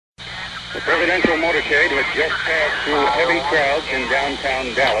The presidential motorcade had just passed through heavy crowds in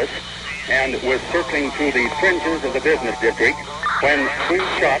downtown Dallas and was circling through the fringes of the business district when two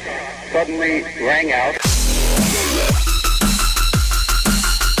shots suddenly rang out.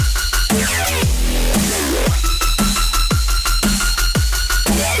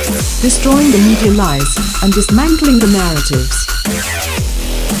 Destroying the media lies and dismantling the narratives.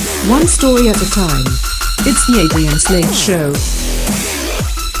 One story at a time. It's the Adrian Slade Show.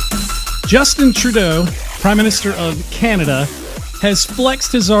 Justin Trudeau, Prime Minister of Canada, has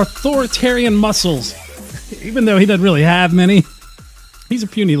flexed his authoritarian muscles, even though he doesn't really have many. He's a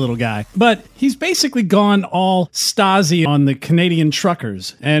puny little guy. But he's basically gone all Stasi on the Canadian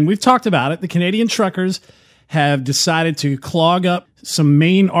truckers. And we've talked about it. The Canadian truckers have decided to clog up some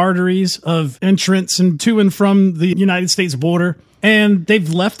main arteries of entrance to and from the United States border. And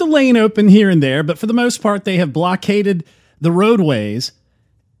they've left a lane open here and there, but for the most part, they have blockaded the roadways.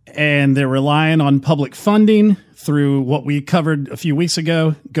 And they're relying on public funding through what we covered a few weeks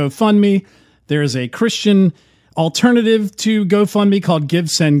ago, GoFundMe. There is a Christian alternative to GoFundMe called Give,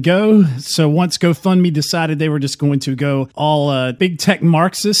 Send, Go. So once GoFundMe decided they were just going to go all big tech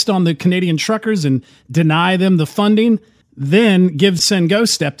Marxist on the Canadian truckers and deny them the funding, then Give, Send, Go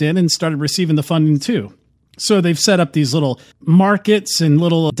stepped in and started receiving the funding too. So they've set up these little markets and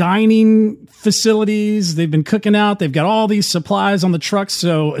little dining facilities. They've been cooking out. They've got all these supplies on the trucks.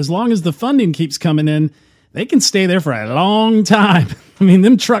 So as long as the funding keeps coming in, they can stay there for a long time. I mean,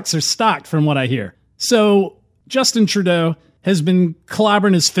 them trucks are stocked from what I hear. So Justin Trudeau has been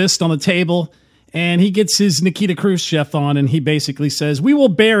clobbering his fist on the table, and he gets his Nikita Khrushchev on, and he basically says, we will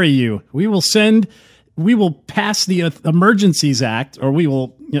bury you. We will pass the Emergencies Act, or we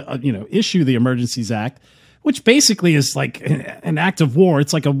will issue the Emergencies Act, which basically is like an act of war.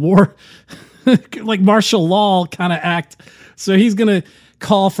 It's like a war, like martial law kind of act. So he's going to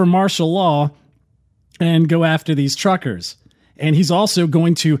call for martial law and go after these truckers. And he's also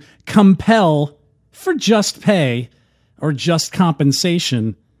going to compel, for just pay or just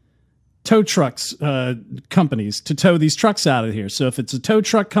compensation, tow trucks companies to tow these trucks out of here. So if it's a tow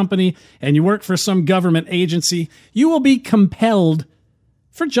truck company and you work for some government agency, you will be compelled,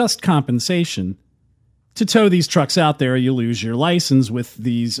 for just compensation, to tow these trucks out there, or you lose your license with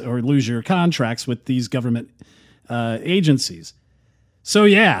these, or lose your contracts with these government agencies. So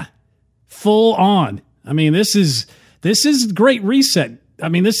yeah, full on. I mean, this is Great Reset. I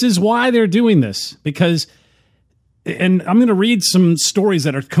mean, this is why they're doing this, because, and I'm going to read some stories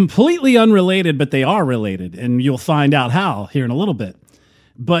that are completely unrelated, but they are related, and you'll find out how here in a little bit.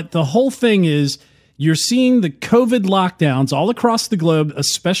 But the whole thing is, you're seeing the COVID lockdowns all across the globe,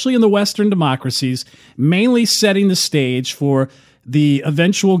 especially in the Western democracies, mainly setting the stage for the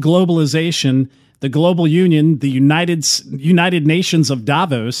eventual globalization, the global union, the United Nations of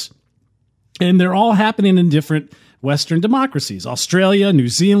Davos, and they're all happening in different Western democracies. Australia, New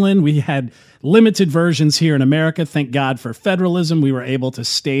Zealand, we had limited versions here in America. Thank God for federalism. We were able to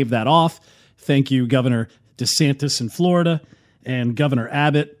stave that off. Thank you, Governor DeSantis in Florida, and Governor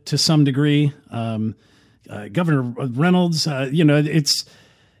Abbott to some degree, Governor Reynolds.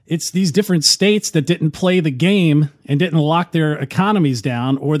 It's these different states that didn't play the game and didn't lock their economies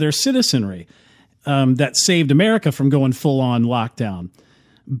down or their citizenry that saved America from going full on lockdown.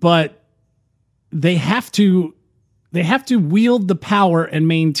 But they have to wield the power and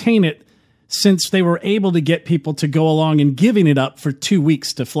maintain it, since they were able to get people to go along and giving it up for 2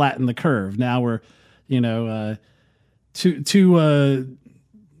 weeks to flatten the curve. Now we're, 2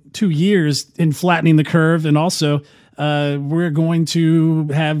 years in flattening the curve, and also we're going to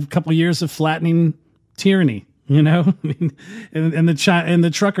have a couple of years of flattening tyranny. I mean, and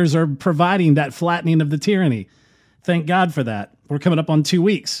the truckers are providing that flattening of the tyranny. Thank God for that. We're coming up on 2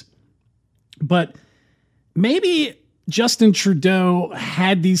 weeks, but maybe Justin Trudeau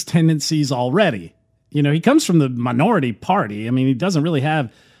had these tendencies already. He comes from the minority party. I mean, he doesn't really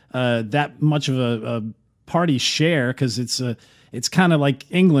have that much of a party share, because it's kind of like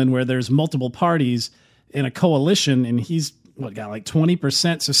England, where there's multiple parties in a coalition, and he's got like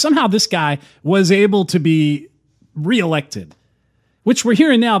 20%. So somehow this guy was able to be reelected, which we're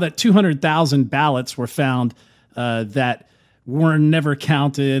hearing now that 200,000 ballots were found that were never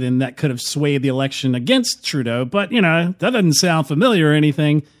counted, and that could have swayed the election against Trudeau. But, that doesn't sound familiar or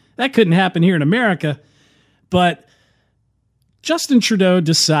anything. That couldn't happen here in America. But Justin Trudeau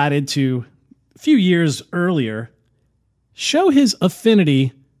decided to, a few years earlier, show his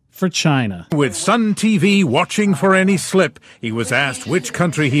affinity for China. With Sun TV watching for any slip, he was asked which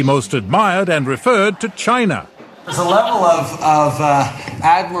country he most admired and referred to China. There's a level of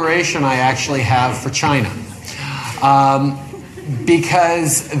admiration I actually have for China.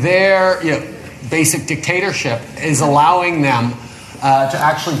 because their basic dictatorship is allowing them to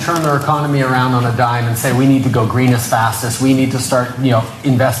actually turn their economy around on a dime and say, we need to go green as fast as we need to start,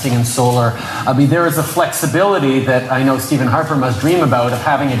 investing in solar. I mean, there is a flexibility that I know Stephen Harper must dream about, of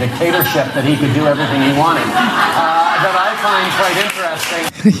having a dictatorship that he could do everything he wanted, that I find quite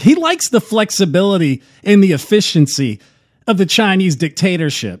interesting. He likes the flexibility and the efficiency of the Chinese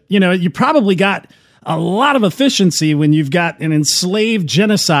dictatorship. You probably got a lot of efficiency when you've got an enslaved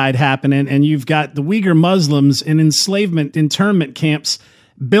genocide happening and you've got the Uyghur Muslims in enslavement internment camps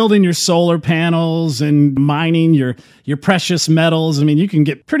building your solar panels and mining your precious metals. I mean, you can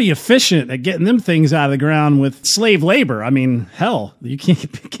get pretty efficient at getting them things out of the ground with slave labor. I mean, hell, you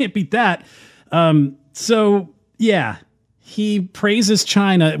can't beat that. So, yeah, he praises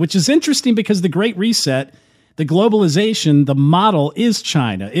China, which is interesting because the Great Reset, the globalization, the model is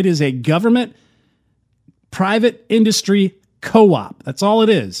China. It is a government private industry co-op. That's all it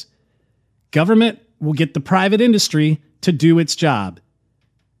is. Government will get the private industry to do its job.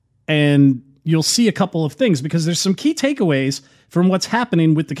 And you'll see a couple of things because there's some key takeaways from what's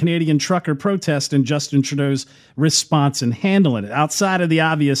happening with the Canadian trucker protest and Justin Trudeau's response and handling it outside of the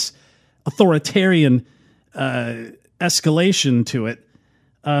obvious authoritarian escalation to it.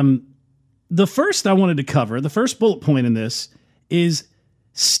 The first I wanted to cover, the first bullet point in this is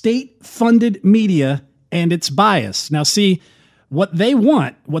state-funded media and its bias. Now, see, what they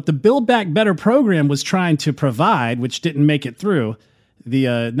want, what the Build Back Better program was trying to provide, which didn't make it through,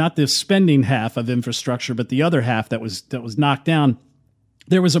 the not the spending half of infrastructure, but the other half that was knocked down,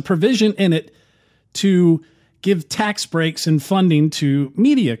 there was a provision in it to give tax breaks and funding to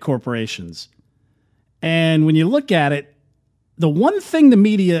media corporations. And when you look at it, the one thing the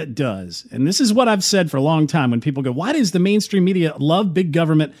media does, and this is what I've said for a long time when people go, why does the mainstream media love big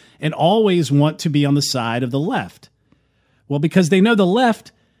government and always want to be on the side of the left? Well, because they know the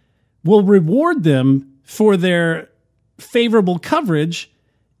left will reward them for their favorable coverage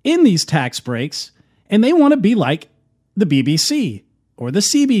in these tax breaks, and they want to be like the BBC or the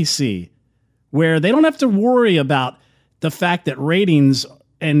CBC, where they don't have to worry about the fact that ratings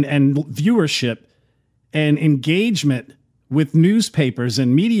and viewership and engagement with newspapers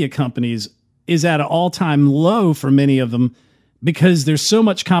and media companies is at an all-time low for many of them because there's so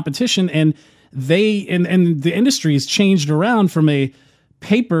much competition, and the industry has changed around from a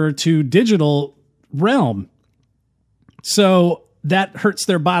paper to digital realm. So that hurts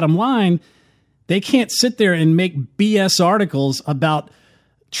their bottom line. They can't sit there and make BS articles about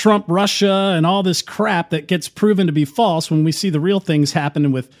Trump, Russia, and all this crap that gets proven to be false when we see the real things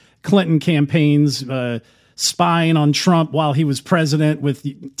happening with Clinton campaigns, spying on Trump while he was president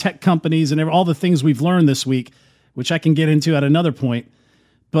with tech companies and all the things we've learned this week, which I can get into at another point.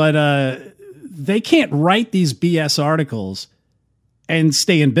 But they can't write these BS articles and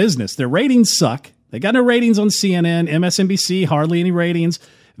stay in business. Their ratings suck. They got no ratings on CNN, MSNBC, hardly any ratings,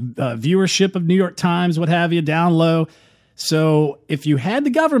 viewership of New York Times, what have you, down low. So if you had the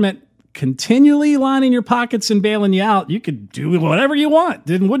government continually lining your pockets and bailing you out, you could do whatever you want.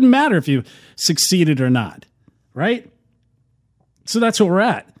 It wouldn't matter if you succeeded or not, right? So that's what we're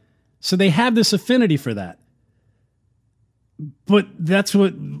at. So they have this affinity for that. But that's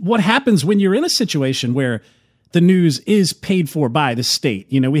what happens when you're in a situation where the news is paid for by the state.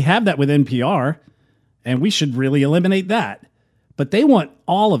 We have that with NPR, and we should really eliminate that. But they want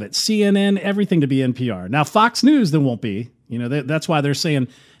all of it, CNN, everything to be NPR. Now, Fox News, there won't be. That's why they're saying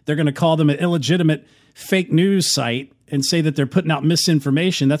they're going to call them an illegitimate fake news site and say that they're putting out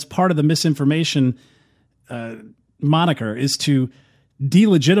misinformation. That's part of the misinformation moniker, is to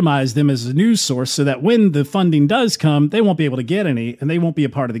delegitimize them as a news source so that when the funding does come, they won't be able to get any and they won't be a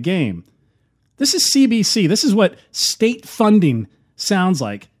part of the game. This is CBC. This is what state funding sounds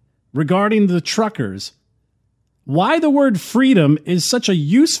like regarding the truckers. Why the word freedom is such a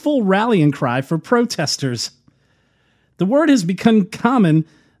useful rallying cry for protesters. The word has become common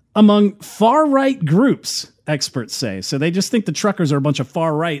among far-right groups, experts say. So they just think the truckers are a bunch of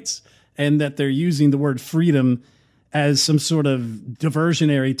far-rights and that they're using the word freedom as some sort of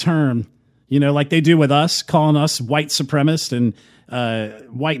diversionary term, like they do with us, calling us white supremacist and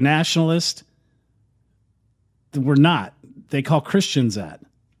white nationalist. We're not. They call Christians that.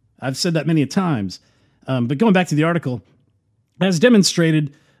 I've said that many times. But going back to the article, as demonstrations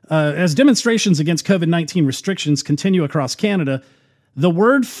against COVID-19 restrictions continue across Canada, the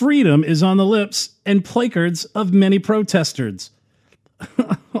word freedom is on the lips and placards of many protesters.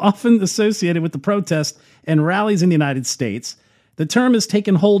 Often associated with the protest and rallies in the United States, the term has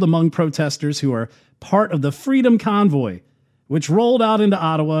taken hold among protesters who are part of the Freedom Convoy, which rolled out into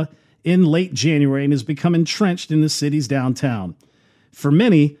Ottawa in late January and has become entrenched in the city's downtown. For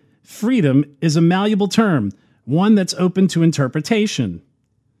many, freedom is a malleable term, one that's open to interpretation.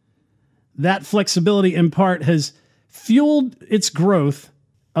 That flexibility, in part, has fueled its growth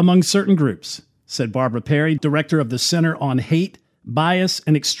among certain groups, said Barbara Perry, director of the Center on Hate, Bias,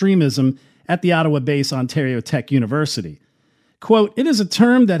 and Extremism at the Ottawa-based Ontario Tech University. Quote, "It is a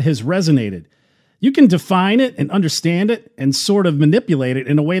term that has resonated. You can define it and understand it and sort of manipulate it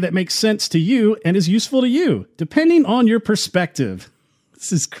in a way that makes sense to you and is useful to you, depending on your perspective."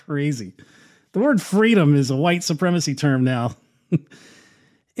 This is crazy. The word freedom is a white supremacy term now.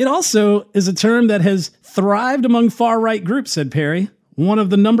 It also is a term that has thrived among far-right groups, said Perry, one of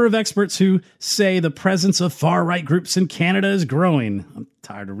the number of experts who say the presence of far-right groups in Canada is growing. I'm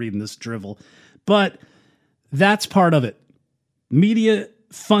tired of reading this drivel. But that's part of it. Media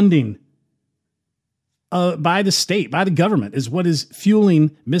funding by the state, by the government, is what is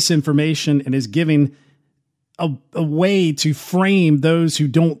fueling misinformation and is giving a way to frame those who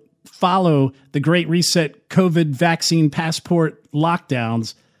don't follow the Great Reset COVID vaccine passport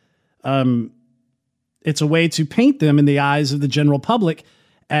lockdowns. It's a way to paint them in the eyes of the general public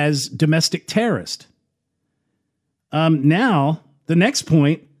as domestic terrorists. Now, the next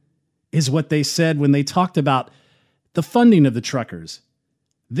point is what they said when they talked about the funding of the truckers.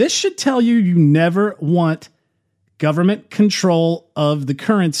 This should tell you you never want government control of the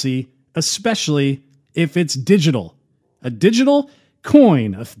currency, especially if it's digital. A digital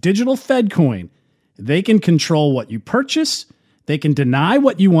coin, a digital Fed coin. They can control what you purchase. They can deny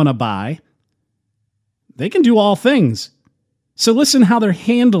what you want to buy. They can do all things. So listen how they're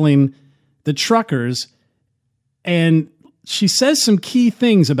handling the truckers. And she says some key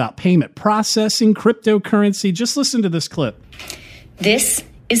things about payment processing, cryptocurrency. Just listen to this clip. This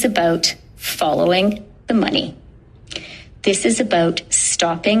is about following the money. This is about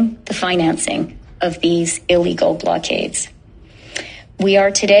stopping the financing of these illegal blockades. We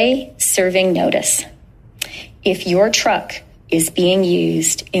are today serving notice. If your truck is being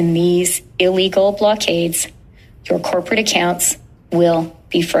used in these illegal blockades, your corporate accounts will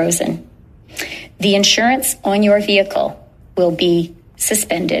be frozen. The insurance on your vehicle will be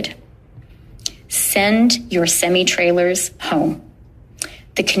suspended. Send your semi-trailers home.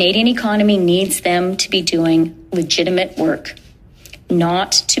 The Canadian economy needs them to be doing legitimate work,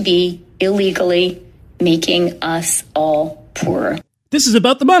 not to be illegally making us all poorer. This is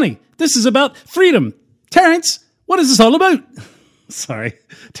about the money. This is about freedom. Terrence, what is this all about? Sorry.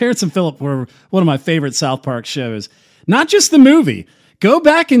 Terrence and Phillip were one of my favorite South Park shows. Not just the movie. Go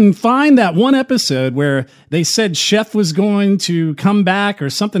back and find that one episode where they said Chef was going to come back or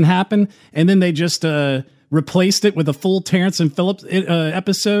something happened, and then they just replaced it with a full Terrence and Phillip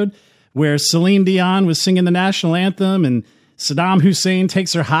episode where Celine Dion was singing the national anthem and Saddam Hussein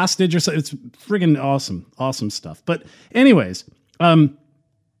takes her hostage or something. It's friggin' awesome. Awesome stuff. But anyways,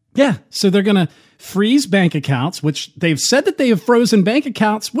 yeah, so they're going to freeze bank accounts, which they've said that they have frozen bank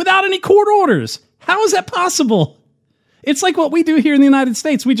accounts without any court orders. How is that possible? It's like what we do here in the United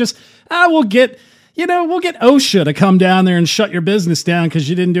States. We just, we'll get OSHA to come down there and shut your business down because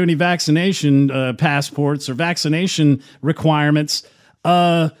you didn't do any vaccination passports or vaccination requirements.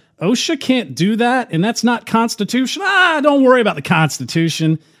 OSHA can't do that, and that's not constitutional. Don't worry about the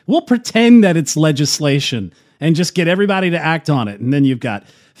Constitution. We'll pretend that it's legislation and just get everybody to act on it. And then you've got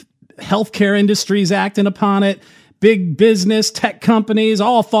healthcare industries acting upon it, big business, tech companies,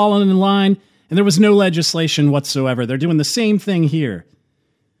 all falling in line. And there was no legislation whatsoever. They're doing the same thing here.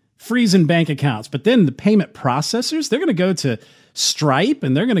 Freezing bank accounts. But then the payment processors, they're going to go to Stripe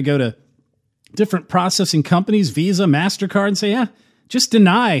and they're going to go to different processing companies, Visa, MasterCard, and say, just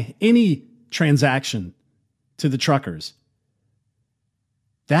deny any transaction to the truckers.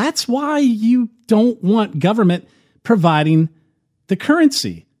 That's why you don't want government providing the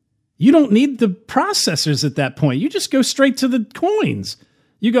currency. You don't need the processors at that point. You just go straight to the coins.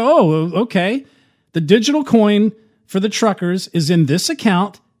 You go, okay, the digital coin for the truckers is in this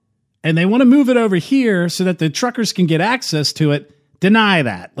account, and they want to move it over here so that the truckers can get access to it. Deny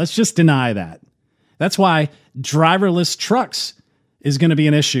that. Let's just deny that. That's why driverless trucks is going to be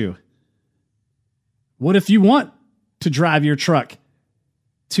an issue. What if you want to drive your truck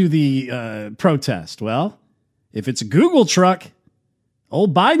to the protest? Well, if it's a Google truck,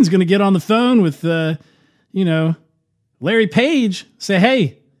 old Biden's going to get on the phone with, Larry Page, say,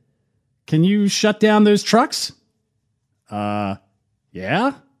 hey, can you shut down those trucks? Yeah,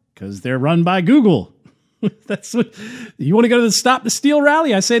 because they're run by Google. That's what you want to go to the Stop the Steal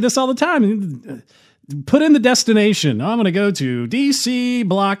rally. I say this all the time. Put in the destination. I'm going to go to DC,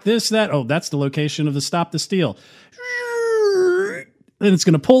 block this, that. Oh, that's the location of the Stop the Steal. then it's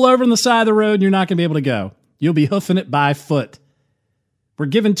going to pull over on the side of the road and you're not going to be able to go. You'll be hoofing it by foot. We're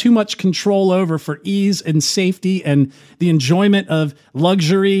given too much control over for ease and safety and the enjoyment of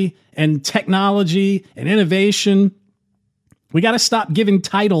luxury and technology and innovation. We got to stop giving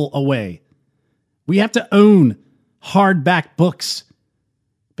title away. We have to own hardback books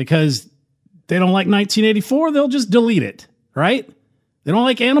because they don't like 1984, they'll just delete it, right? They don't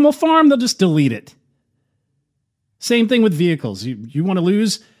like Animal Farm, they'll just delete it. Same thing with vehicles. You want to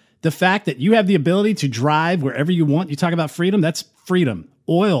lose the fact that you have the ability to drive wherever you want. You talk about freedom, that's freedom.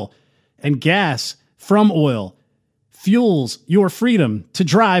 Oil and gas from oil fuels your freedom to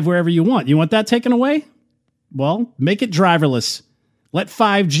drive wherever you want. You want that taken away? Well, make it driverless. Let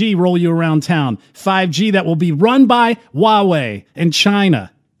 5G roll you around town. 5G that will be run by Huawei and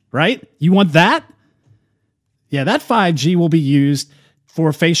China, right? You want that? Yeah, that 5G will be used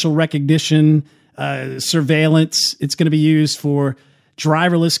for facial recognition, surveillance. It's going to be used for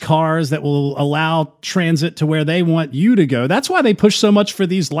driverless cars that will allow transit to where they want you to go. That's why they push so much for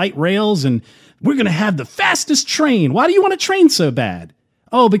these light rails, and we're going to have the fastest train. Why do you want a train so bad?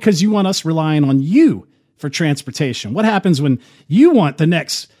 Oh, because you want us relying on you for transportation. What happens when you want the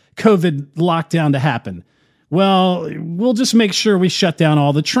next COVID lockdown to happen? Well, we'll just make sure we shut down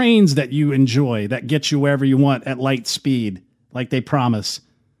all the trains that you enjoy that get you wherever you want at light speed, like they promise.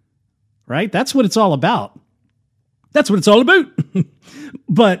 Right? That's what it's all about. That's what it's all about.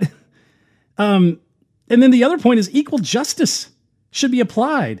 But, and then the other point is equal justice should be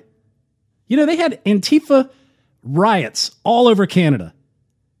applied. You know, they had Antifa riots all over Canada,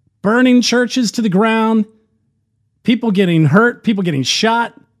 burning churches to the ground, people getting hurt, people getting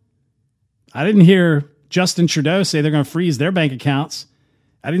shot. I didn't hear Justin Trudeau say they're going to freeze their bank accounts.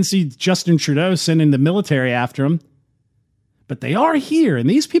 I didn't see Justin Trudeau sending the military after them. But they are here, and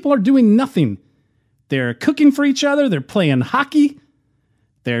these people are doing nothing. They're cooking for each other. They're playing hockey.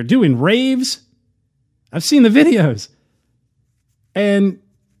 They're doing raves. I've seen the videos. And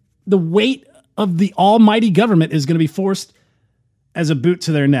the weight of the almighty government is going to be forced as a boot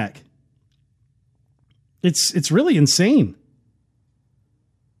to their neck. It's really insane.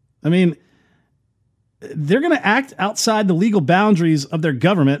 I mean, they're going to act outside the legal boundaries of their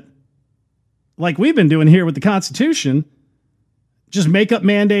government like we've been doing here with the Constitution. Just make up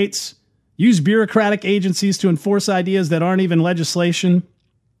mandates, use bureaucratic agencies to enforce ideas that aren't even legislation,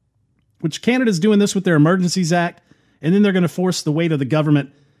 which Canada's doing this with their Emergencies Act, and then they're going to force the weight of the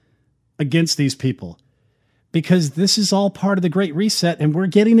government against these people because this is all part of the Great Reset, and we're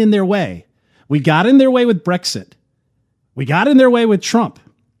getting in their way. We got in their way with Brexit. We got in their way with Trump.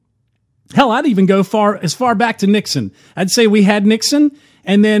 Hell, I'd even go as far back to Nixon. I'd say we had Nixon,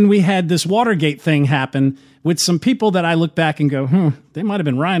 and then we had this Watergate thing happen with some people that I look back and go, they might have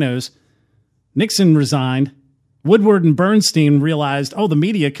been rhinos. Nixon resigned. Woodward and Bernstein realized, the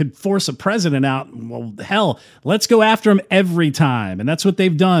media could force a president out. Well, hell, let's go after him every time. And that's what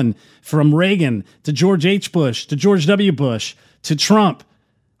they've done from Reagan to George H. Bush to George W. Bush to Trump,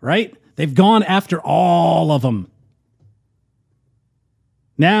 right? They've gone after all of them.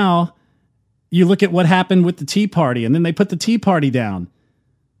 Now, you look at what happened with the Tea Party, and then they put the Tea Party down.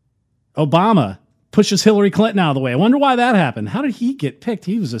 Obama pushes Hillary Clinton out of the way. I wonder why that happened. How did he get picked?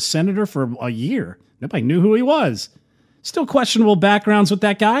 He was a senator for a year. Nobody knew who he was. Still questionable backgrounds with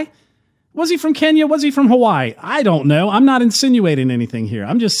that guy. Was he from Kenya? Was he from Hawaii? I don't know. I'm not insinuating anything here.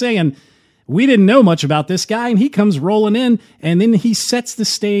 I'm just saying we didn't know much about this guy, and he comes rolling in, and then he sets the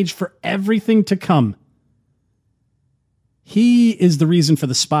stage for everything to come. He is the reason for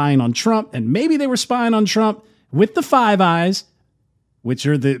the spying on Trump, and maybe they were spying on Trump with the Five Eyes, which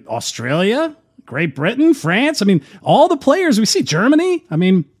are the Australia, Great Britain, France. I mean, all the players we see, Germany. I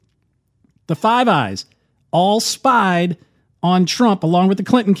mean, the Five Eyes all spied on Trump along with the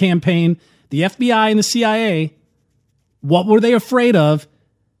Clinton campaign, the FBI and the CIA. What were they afraid of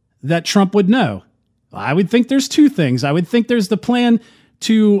that Trump would know? I would think there's two things. I would think there's the plan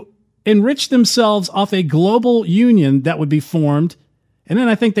to enrich themselves off a global union that would be formed. And then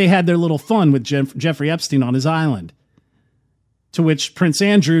I think they had their little fun with Jeffrey Epstein on his island, to which Prince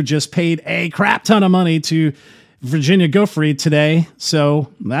Andrew just paid a crap ton of money to Virginia Giuffre today.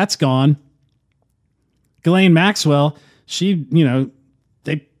 So that's gone. Ghislaine Maxwell,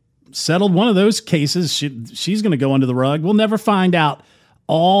 they settled one of those cases. She's going to go under the rug. We'll never find out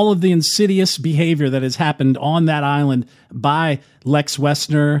all of the insidious behavior that has happened on that island by Lex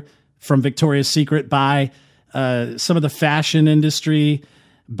Wessner from Victoria's Secret, by some of the fashion industry,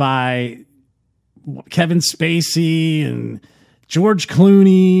 by Kevin Spacey and George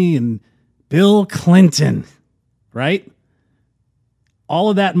Clooney and Bill Clinton, right? All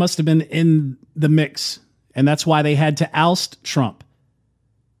of that must have been in the mix. And that's why they had to oust Trump.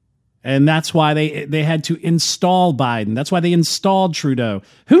 And that's why they had to install Biden. That's why they installed Trudeau.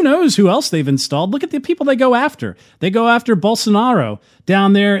 Who knows who else they've installed? Look at the people they go after. They go after Bolsonaro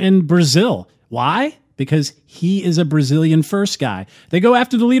down there in Brazil. Why? Because he is a Brazilian first guy. They go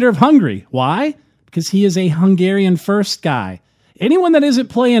after the leader of Hungary. Why? Because he is a Hungarian first guy. Anyone that isn't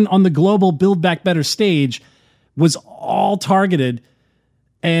playing on the global Build Back Better stage was all targeted,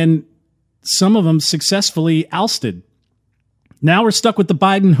 and some of them successfully ousted. Now we're stuck with the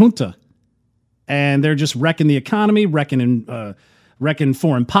Biden junta, and they're just wrecking the economy, wrecking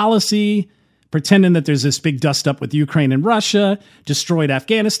foreign policy, pretending that there's this big dust up with Ukraine and Russia, destroyed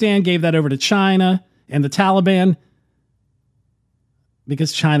Afghanistan, gave that over to China and the Taliban,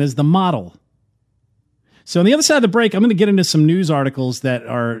 because China's the model. So on the other side of the break, I'm going to get into some news articles that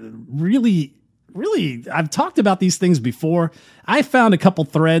are really, I've talked about these things before. I found a couple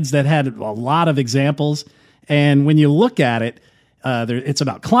threads that had a lot of examples, and when you look at it, it's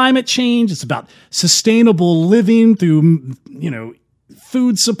about climate change. It's about sustainable living through,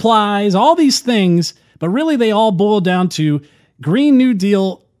 food supplies, all these things. But really, they all boil down to Green New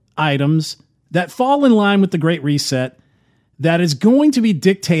Deal items that fall in line with the Great Reset that is going to be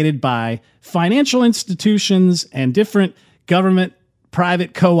dictated by financial institutions and different government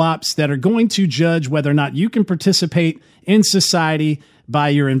private co-ops that are going to judge whether or not you can participate in society by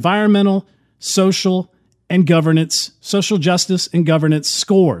your environmental, social, and governance, social justice and governance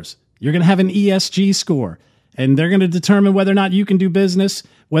scores. You're going to have an ESG score, and they're going to determine whether or not you can do business,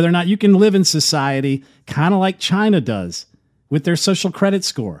 whether or not you can live in society, kind of like China does with their social credit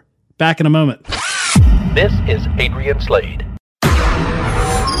score. Back in a moment. This is Adrian Slade.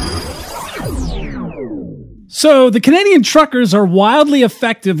 So the Canadian truckers are wildly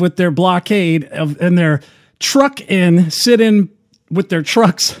effective with their blockade and their truck-in, sit-in with their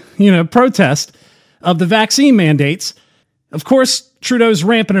trucks, protest of the vaccine mandates. Of course, Trudeau's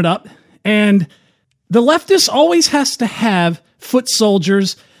ramping it up, and the leftist always has to have foot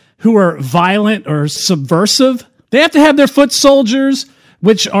soldiers who are violent or subversive. They have to have their foot soldiers,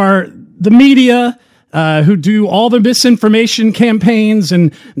 which are the media, who do all the misinformation campaigns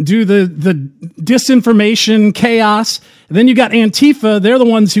and do the disinformation chaos. And then you got Antifa. They're the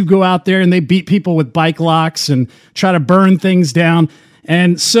ones who go out there and they beat people with bike locks and try to burn things down.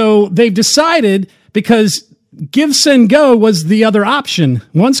 And so they've decided, because Give, Send, Go was the other option.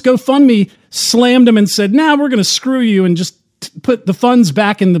 Once GoFundMe slammed them and said, we're going to screw you and just put the funds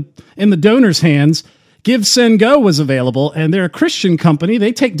back in the donors' hands, Give, Send, Go was available, and they're a Christian company.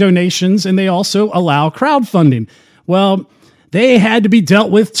 They take donations, and they also allow crowdfunding. Well, they had to be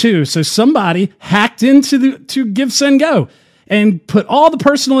dealt with too. So somebody hacked into to Give, Send, Go and put all the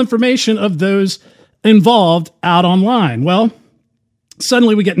personal information of those involved out online. Well,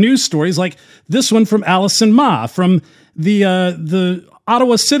 suddenly we get news stories like this one from Allison Ma from the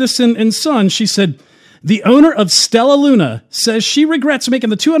Ottawa Citizen and Sun. She said, the owner of Stella Luna says she regrets making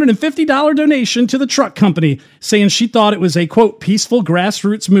the $250 donation to the truck company, saying she thought it was a, quote, peaceful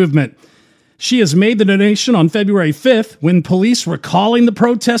grassroots movement. She has made the donation on February 5th when police were calling the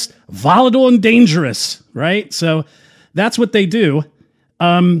protest volatile and dangerous, right? So that's what they do.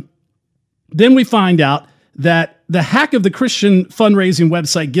 Then we find out that the hack of the Christian fundraising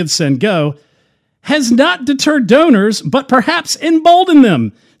website Give, Send, Go has not deterred donors, but perhaps emboldened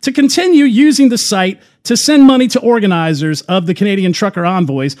them to continue using the site to send money to organizers of the Canadian Trucker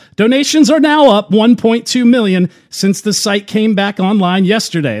Envoys. Donations are now up $1.2 million since the site came back online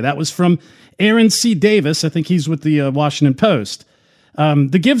yesterday. That was from Aaron C. Davis. I think he's with the Washington Post.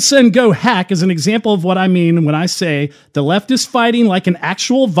 The Give, Send, Go hack is an example of what I mean when I say the left is fighting like an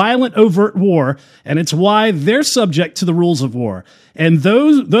actual violent, overt war, and it's why they're subject to the rules of war. And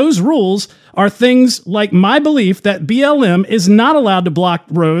those rules are things like my belief that BLM is not allowed to block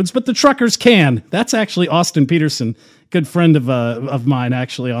roads, but the truckers can. That's actually Austin Peterson, good friend of mine,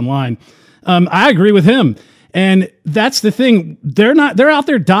 actually, online. I agree with him. And that's the thing. They're out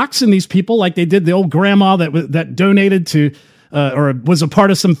there doxing these people like they did the old grandma that donated to or was a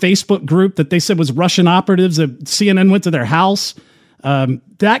part of some Facebook group that they said was Russian operatives that CNN went to their house.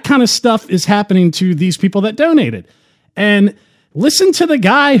 That kind of stuff is happening to these people that donated. And listen to the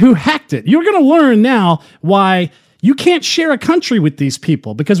guy who hacked it. You're going to learn now why you can't share a country with these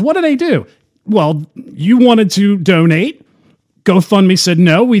people, because what do? Well, you wanted to donate. GoFundMe said,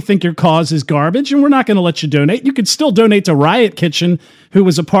 no, we think your cause is garbage and we're not going to let you donate. You could still donate to Riot Kitchen, who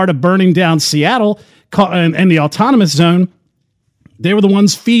was a part of burning down Seattle and the autonomous zone. They were the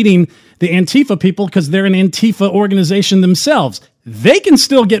ones feeding the Antifa people because they're an Antifa organization themselves. They can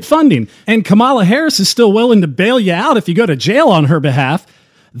still get funding. And Kamala Harris is still willing to bail you out if you go to jail on her behalf.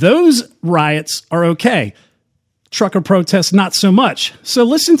 Those riots are okay. Trucker protests, not so much. So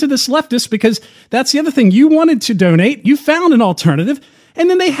listen to this leftist, because that's the other thing. You wanted to donate. You found an alternative, and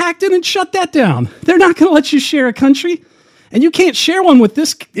then they hacked it and shut that down. They're not going to let you share a country. And you can't share one with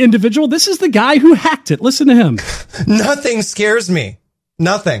this individual. This is the guy who hacked it. Listen to him. Nothing scares me.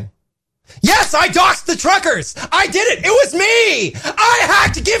 Nothing. Yes, I doxed the truckers. I did it. It was me. I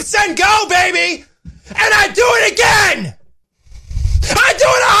hacked Give, Send, Go, baby. And I do it again. I do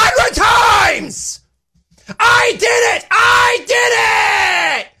it 100 times. I did it! I did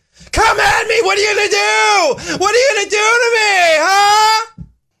it! Come at me! What are you gonna do? What are you gonna do to me, huh?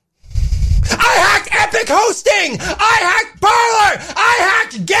 I hacked Epic Hosting! I hacked Parler! I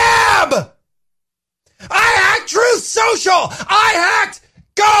hacked Gab! I hacked Truth Social! I hacked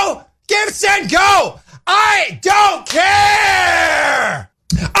Go! Give, Send, Go! I don't care!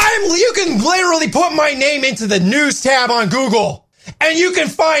 You can literally put my name into the news tab on Google, and you can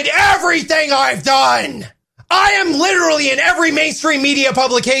find everything I've done! I am literally in every mainstream media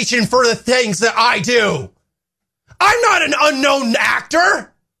publication for the things that I do. I'm not an unknown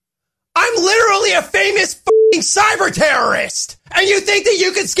actor. I'm literally a famous fucking cyber terrorist. And you think that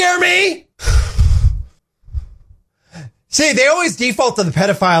you can scare me? See, they always default to the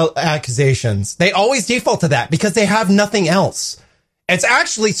pedophile accusations. They always default to that because they have nothing else. It's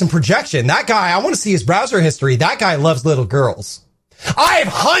actually some projection. That guy, I want to see his browser history. That guy loves little girls. I've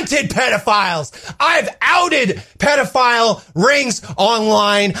hunted pedophiles. I've outed pedophile rings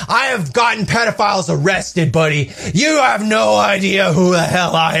online. I have gotten pedophiles arrested, buddy. You have no idea who the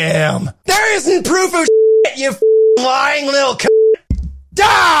hell I am. There isn't proof of shit, you lying little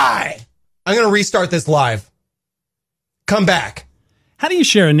Die! I'm going to restart this live. Come back. How do you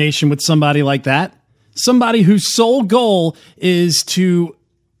share a nation with somebody like that? Somebody whose sole goal is to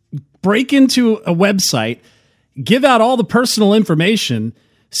break into a website, give out all the personal information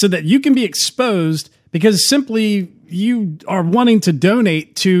so that you can be exposed because simply you are wanting to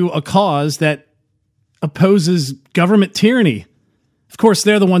donate to a cause that opposes government tyranny. Of course,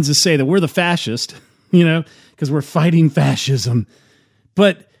 they're the ones that say that we're the fascist, because we're fighting fascism.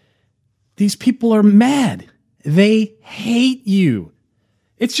 But these people are mad. They hate you.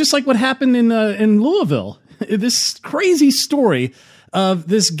 It's just like what happened in Louisville. This crazy story of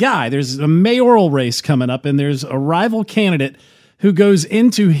this guy. There's a mayoral race coming up, and there's a rival candidate who goes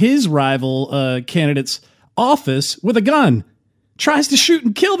into his rival candidate's office with a gun, tries to shoot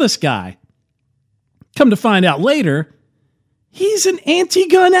and kill this guy. Come to find out later, he's an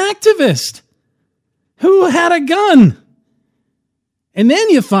anti-gun activist who had a gun. And then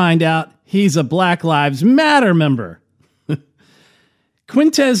you find out he's a Black Lives Matter member.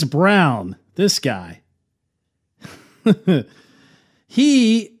 Quintez Brown, this guy.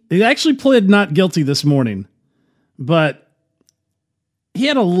 He actually pled not guilty this morning, but he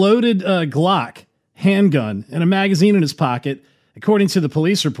had a loaded Glock handgun and a magazine in his pocket. According to the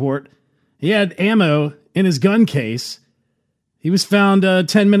police report, he had ammo in his gun case. He was found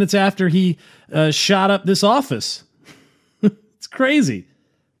 10 minutes after he shot up this office. It's crazy.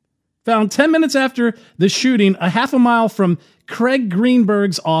 Found 10 minutes after the shooting, a half a mile from Craig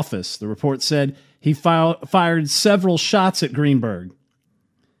Greenberg's office. The report said he fired several shots at Greenberg.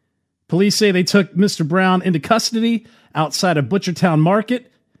 Police say they took Mr. Brown into custody outside of Butchertown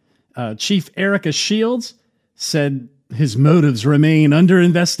Market. Chief Erica Shields said his motives remain under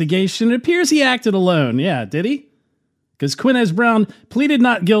investigation. It appears he acted alone. Yeah, did he? Because Quintez Brown pleaded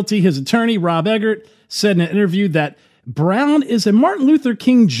not guilty. His attorney, Rob Eggert, said in an interview that Brown is a Martin Luther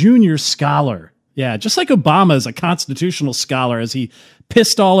King Jr. scholar. Yeah, just like Obama is a constitutional scholar, as he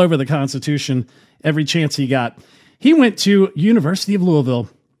pissed all over the Constitution every chance he got. He went to University of Louisville.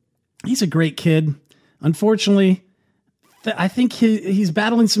 He's a great kid. Unfortunately, I think he's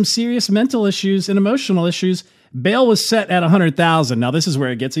battling some serious mental issues and emotional issues. Bail was set at $100,000. Now, this is where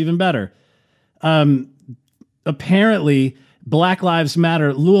it gets even better. Apparently, Black Lives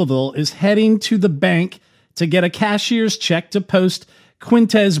Matter Louisville is heading to the bank to get a cashier's check to post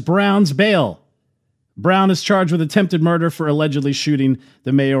Quintez Brown's bail. Brown is charged with attempted murder for allegedly shooting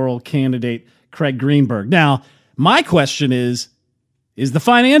the mayoral candidate, Craig Greenberg. Now, my question is the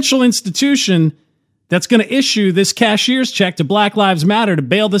financial institution that's going to issue this cashier's check to Black Lives Matter to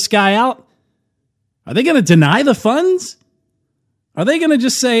bail this guy out, are they going to deny the funds? Are they going to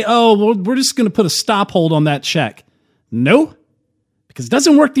just say, oh, well, we're just going to put a stop hold on that check? No, because it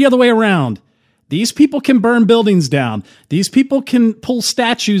doesn't work the other way around. These people can burn buildings down. These people can pull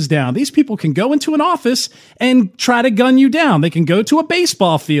statues down. These people can go into an office and try to gun you down. They can go to a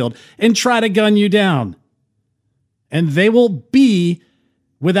baseball field and try to gun you down. And they will be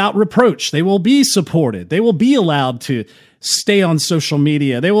without reproach. They will be supported. They will be allowed to stay on social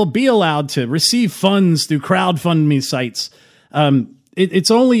media. They will be allowed to receive funds through crowdfunding sites.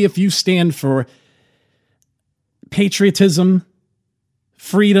 It's only if you stand for patriotism,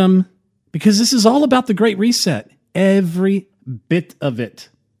 freedom, because this is all about the Great Reset. Every bit of it.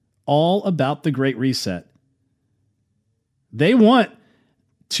 All about the Great Reset. They want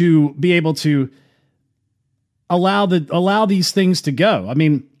to be able to allow these things to go. I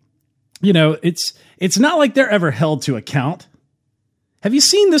mean, you know, it's not like they're ever held to account. Have you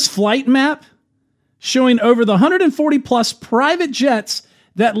seen this flight map showing over the 140 plus private jets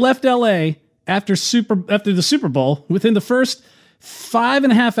that left LA after the Super Bowl within the first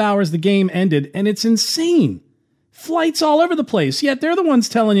 5.5 hours the game ended? And it's insane. Flights all over the place. Yet they're the ones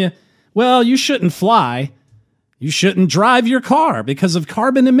telling you, well, you shouldn't fly. You shouldn't drive your car because of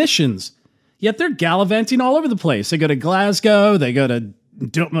carbon emissions. Yet they're gallivanting all over the place. They go to Glasgow. They go to,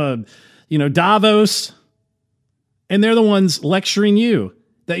 Davos. And they're the ones lecturing you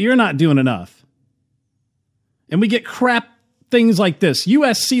that you're not doing enough. And we get crap things like this.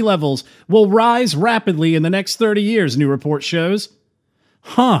 U.S. sea levels will rise rapidly in the next 30 years, new report shows.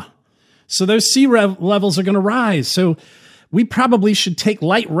 So those sea levels are going to rise. So we probably should take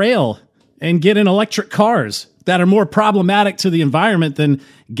light rail and get in electric cars that are more problematic to the environment than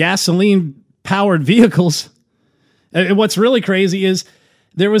gasoline-powered vehicles. And what's really crazy is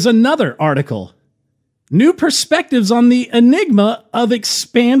there was another article. New perspectives on the enigma of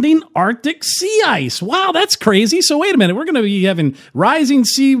expanding Arctic sea ice. Wow, that's crazy. So wait a minute. We're going to be having rising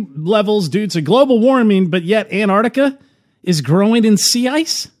sea levels due to global warming, but yet Antarctica is growing in sea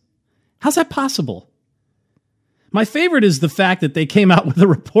ice? How's that possible? My favorite is the fact that they came out with a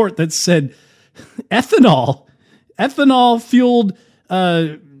report that said ethanol-fueled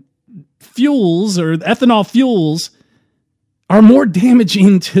fuels or ethanol fuels are more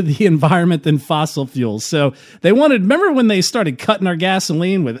damaging to the environment than fossil fuels. So they remember when they started cutting our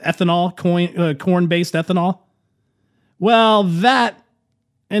gasoline with ethanol, corn-based ethanol? Well, that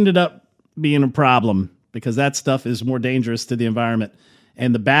ended up being a problem because that stuff is more dangerous to the environment.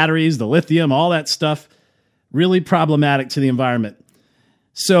 And the batteries, the lithium, all that stuff, really problematic to the environment.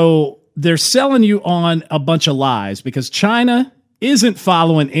 So they're selling you on a bunch of lies because China isn't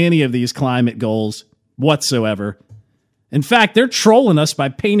following any of these climate goals whatsoever. In fact, they're trolling us by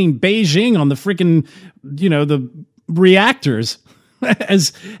painting Beijing on the freaking, the reactors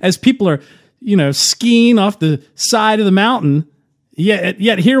as people are, skiing off the side of the mountain.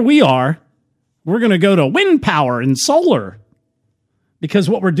 Yet here we are. We're going to go to wind power and solar because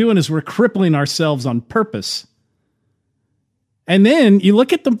what we're doing is we're crippling ourselves on purpose. And then you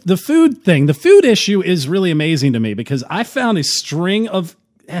look at the food thing. The food issue is really amazing to me because I found a string of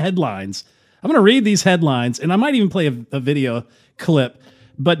headlines. I'm going to read these headlines, and I might even play a video clip.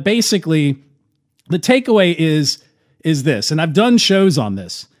 But basically, the takeaway is this, and I've done shows on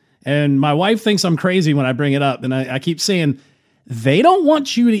this, and my wife thinks I'm crazy when I bring it up, and I keep saying, they don't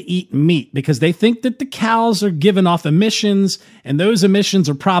want you to eat meat because they think that the cows are giving off emissions, and those emissions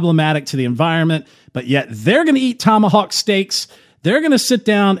are problematic to the environment, but yet they're going to eat tomahawk steaks, they're going to sit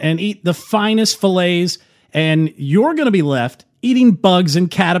down and eat the finest fillets, and you're going to be left eating bugs and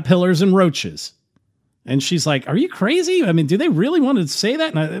caterpillars and roaches. And she's like, are you crazy? I mean, do they really want to say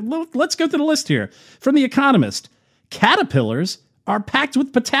that? Let's go to the list here. From The Economist, caterpillars are packed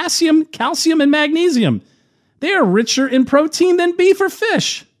with potassium, calcium, and magnesium. They are richer in protein than beef or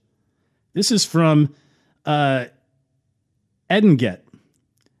fish. This is from Edenget.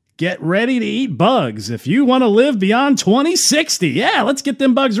 Get ready to eat bugs if you want to live beyond 2060. Yeah, let's get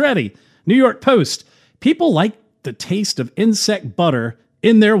them bugs ready. New York Post. People like the taste of insect butter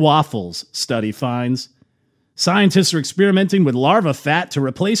in their waffles, study finds. Scientists are experimenting with larva fat to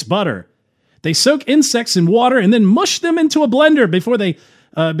replace butter. They soak insects in water and then mush them into a blender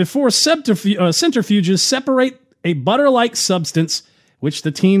before centrifuges separate a butter-like substance, which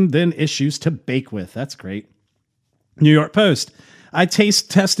the team then issues to bake with. That's great. New York Post. I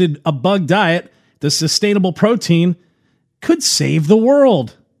tested a bug diet. The sustainable protein could save the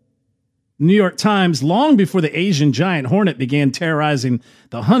world. New York Times, long before the Asian giant hornet began terrorizing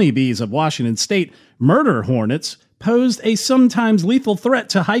the honeybees of Washington state, murder hornets posed a sometimes lethal threat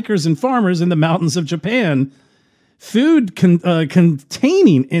to hikers and farmers in the mountains of Japan. Food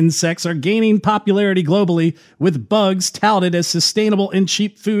containing insects are gaining popularity globally, with bugs touted as sustainable and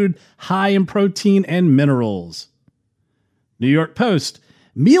cheap food high in protein and minerals. New York Post,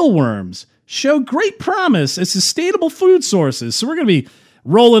 mealworms show great promise as sustainable food sources. So we're going to be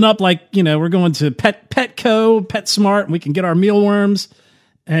rolling up like, we're going to Petco, PetSmart, and we can get our mealworms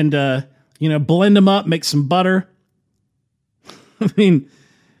and, blend them up, make some butter. I mean,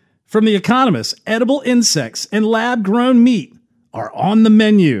 From The Economist, edible insects and lab-grown meat are on the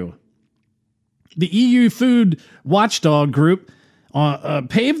menu. The EU Food Watchdog Group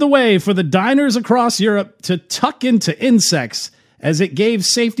paved the way for the diners across Europe to tuck into insects as it gave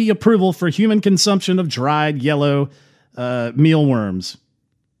safety approval for human consumption of dried yellow mealworms.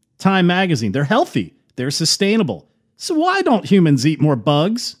 Time magazine, they're healthy, they're sustainable. So why don't humans eat more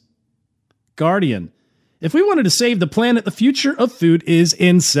bugs? Guardian, if we wanted to save the planet, the future of food is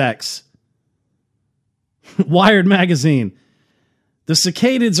insects. Wired magazine, the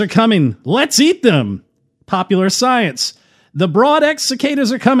cicadids are coming, let's eat them. Popular Science, the Broad-X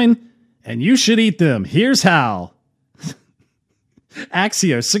cicadas are coming, and you should eat them. Here's how.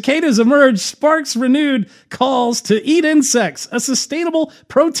 Axios, cicadas emerge, sparks renewed calls to eat insects, a sustainable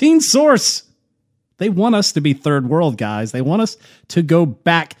protein source. They want us to be third world, guys. They want us to go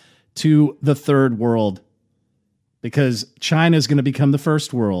back to the third world because China is going to become the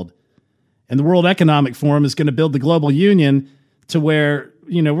first world. And the World Economic Forum is going to build the global union to where,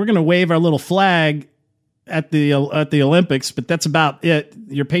 we're going to wave our little flag at the Olympics, but that's about it.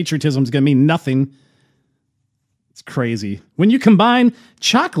 Your patriotism is going to mean nothing. It's crazy. When you combine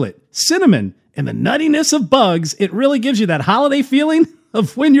chocolate, cinnamon, and the nuttiness of bugs, it really gives you that holiday feeling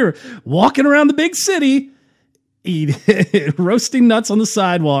of when you're walking around the big city, roasting nuts on the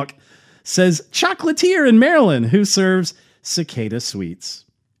sidewalk, says chocolatier in Maryland who serves cicada sweets.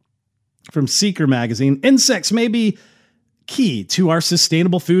 From Seeker magazine, insects may be key to our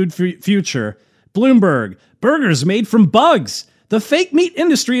sustainable food future. Bloomberg, burgers made from bugs. The fake meat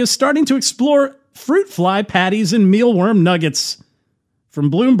industry is starting to explore fruit fly patties and mealworm nuggets.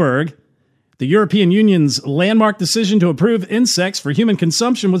 From Bloomberg, the European Union's landmark decision to approve insects for human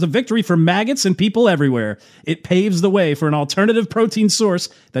consumption was a victory for maggots and people everywhere. It paves the way for an alternative protein source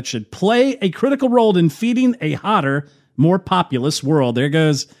that should play a critical role in feeding a hotter, more populous world. There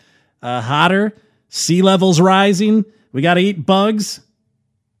goes hotter, sea levels rising. We got to eat bugs,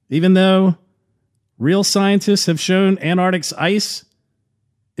 even though real scientists have shown Antarctic's ice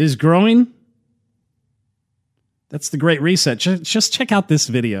is growing. That's the Great Reset. Just check out this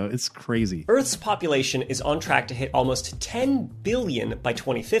video. It's crazy. Earth's population is on track to hit almost 10 billion by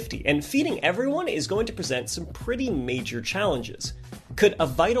 2050, and feeding everyone is going to present some pretty major challenges. Could a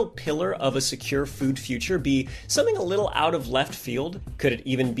vital pillar of a secure food future be something a little out of left field? Could it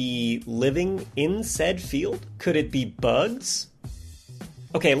even be living in said field? Could it be bugs?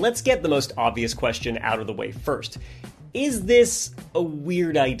 Okay, let's get the most obvious question out of the way first. Is this a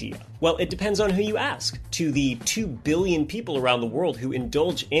weird idea? Well, it depends on who you ask. To the 2 billion people around the world who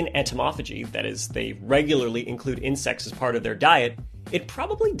indulge in entomophagy, that is, they regularly include insects as part of their diet, it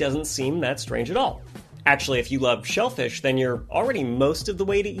probably doesn't seem that strange at all. Actually, if you love shellfish, then you're already most of the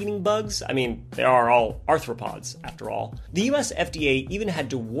way to eating bugs. I mean, they are all arthropods, after all. The US FDA even had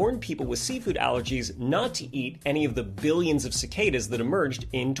to warn people with seafood allergies not to eat any of the billions of cicadas that emerged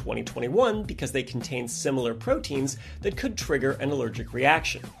in 2021 because they contain similar proteins that could trigger an allergic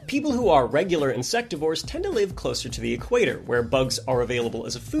reaction. People who are regular insectivores tend to live closer to the equator, where bugs are available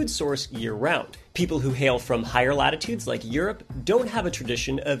as a food source year-round. People who hail from higher latitudes like Europe don't have a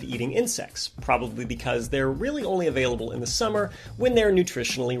tradition of eating insects, probably because they're really only available in the summer when they're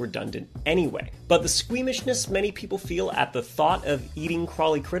nutritionally redundant anyway. But the squeamishness many people feel at the thought of eating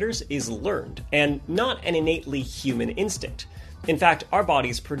crawly critters is learned, and not an innately human instinct. In fact, our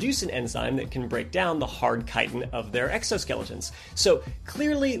bodies produce an enzyme that can break down the hard chitin of their exoskeletons, so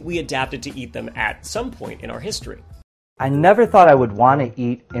clearly we adapted to eat them at some point in our history. I never thought I would want to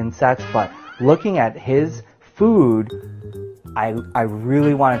eat insects, but looking at his food, I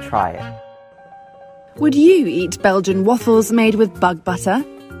really want to try it. Would you eat Belgian waffles made with bug butter?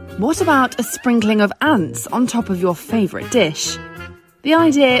 What about a sprinkling of ants on top of your favourite dish? The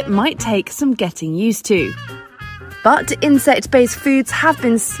idea might take some getting used to. But insect-based foods have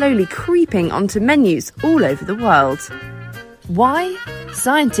been slowly creeping onto menus all over the world. Why?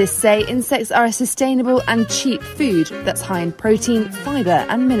 Scientists say insects are a sustainable and cheap food that's high in protein, fibre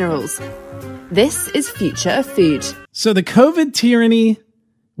and minerals. This is Future of Food. So the COVID tyranny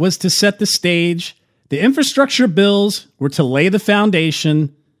was to set the stage. The infrastructure bills were to lay the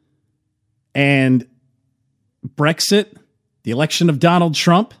foundation. And Brexit, the election of Donald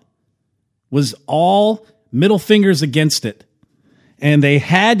Trump, was all middle fingers against it. And they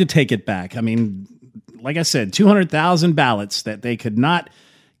had to take it back. I mean, like I said, 200,000 ballots that they could not,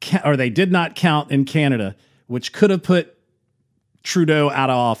 or they did not count in Canada, which could have put Trudeau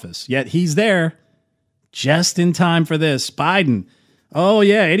out of office. Yet he's there just in time for this. Biden, oh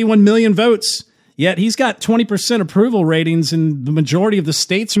yeah, 81 million votes. Yet he's got 20% approval ratings in the majority of the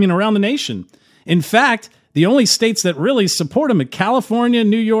states around the nation. In fact, The only states that really support him are California,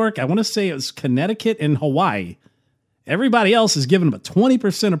 New York, I want to say it was Connecticut and Hawaii. Everybody else is giving him a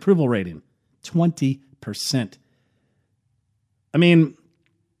 20% approval rating. 20%. I mean,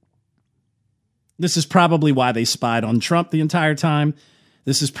 this is probably why they spied on Trump the entire time.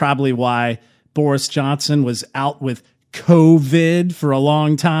 This is probably why Boris Johnson was out with COVID for a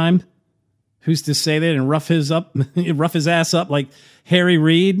long time. Who's to say that? And rough his ass up like Harry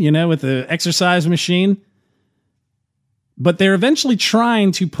Reid, with the exercise machine. But they're eventually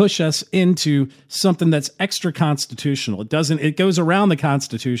trying to push us into something that's extra constitutional. It goes around the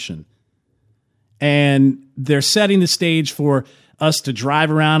Constitution. And they're setting the stage for us to drive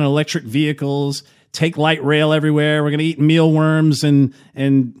around in electric vehicles, take light rail everywhere. We're going to eat mealworms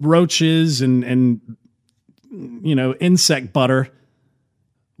and roaches and insect butter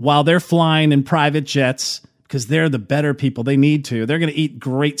while they're flying in private jets because they're the better people. They need to. They're going to eat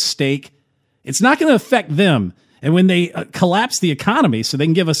great steak. It's not going to affect them. And when they collapse the economy so they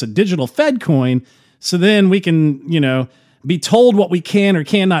can give us a digital Fed coin, so then we can, be told what we can or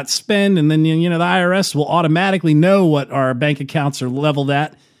cannot spend, and then, the IRS will automatically know what our bank accounts are leveled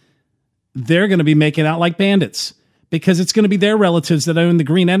at, they're going to be making out like bandits because it's going to be their relatives that own the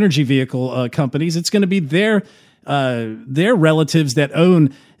green energy vehicle companies. It's going to be their relatives that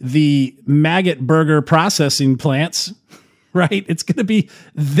own the maggot burger processing plants. Right? It's going to be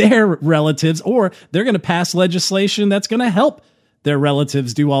their relatives, or they're going to pass legislation that's going to help their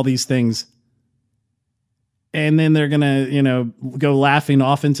relatives do all these things. And then they're going to, go laughing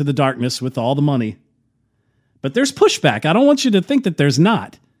off into the darkness with all the money. But there's pushback. I don't want you to think that there's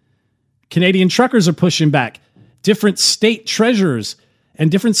not. Canadian truckers are pushing back. Different state treasurers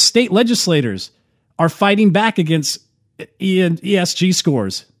and different state legislators are fighting back against ESG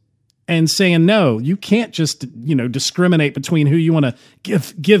scores. And saying, no, you can't just, discriminate between who you want to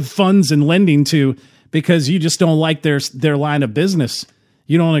give funds and lending to because you just don't like their line of business.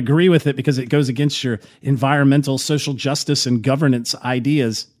 You don't agree with it because it goes against your environmental, social justice, and governance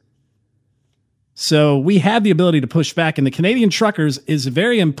ideas. So we have the ability to push back, and the Canadian truckers is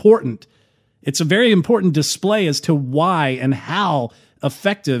very important. It's a very important display as to why and how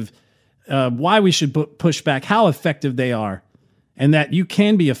effective, why we should push back, how effective they are. And that you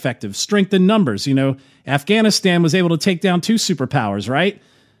can be effective. Strength in numbers. Afghanistan was able to take down 2 superpowers, right?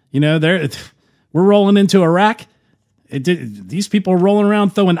 We're rolling into Iraq. These people are rolling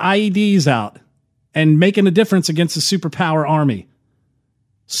around throwing IEDs out and making a difference against a superpower army.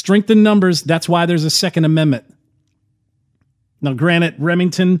 Strength in numbers. That's why there's a Second Amendment. Now, granted,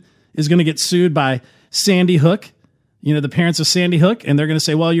 Remington is going to get sued by Sandy Hook. The parents of Sandy Hook, and they're going to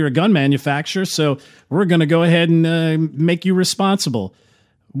say, well, you're a gun manufacturer, so we're going to go ahead and make you responsible.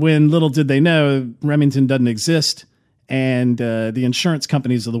 When little did they know, Remington doesn't exist, and the insurance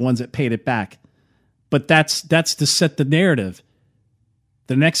companies are the ones that paid it back. But that's to set the narrative.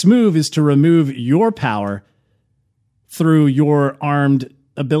 The next move is to remove your power through your armed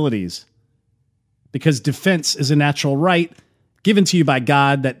abilities. Because defense is a natural right given to you by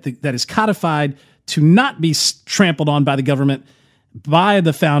God that is codified to not be trampled on by the government, by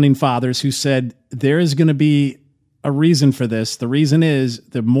the founding fathers who said there is going to be a reason for this. The reason is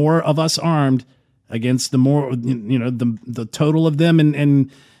the more of us armed against the more, the total of them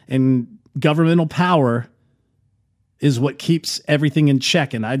and governmental power is what keeps everything in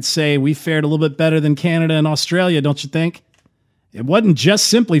check. And I'd say we fared a little bit better than Canada and Australia, don't you think? It wasn't just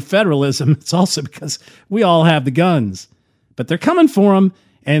simply federalism. It's also because we all have the guns. But they're coming for them.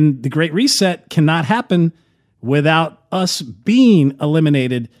 And the Great Reset cannot happen without us being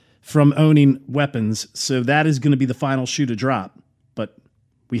eliminated from owning weapons. So that is going to be the final shoe to drop. But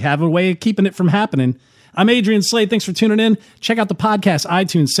we have a way of keeping it from happening. I'm Adrian Slade. Thanks for tuning in. Check out the podcast,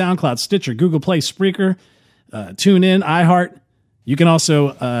 iTunes, SoundCloud, Stitcher, Google Play, Spreaker, TuneIn, iHeart. You can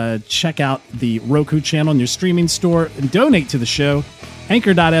also check out the Roku channel in your streaming store and donate to the show.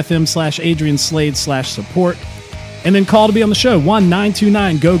 Anchor.fm/Adrian Slade/support. And then call to be on the show,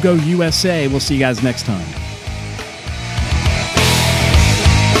 1-929-GO-GO-USA. We'll see you guys next time.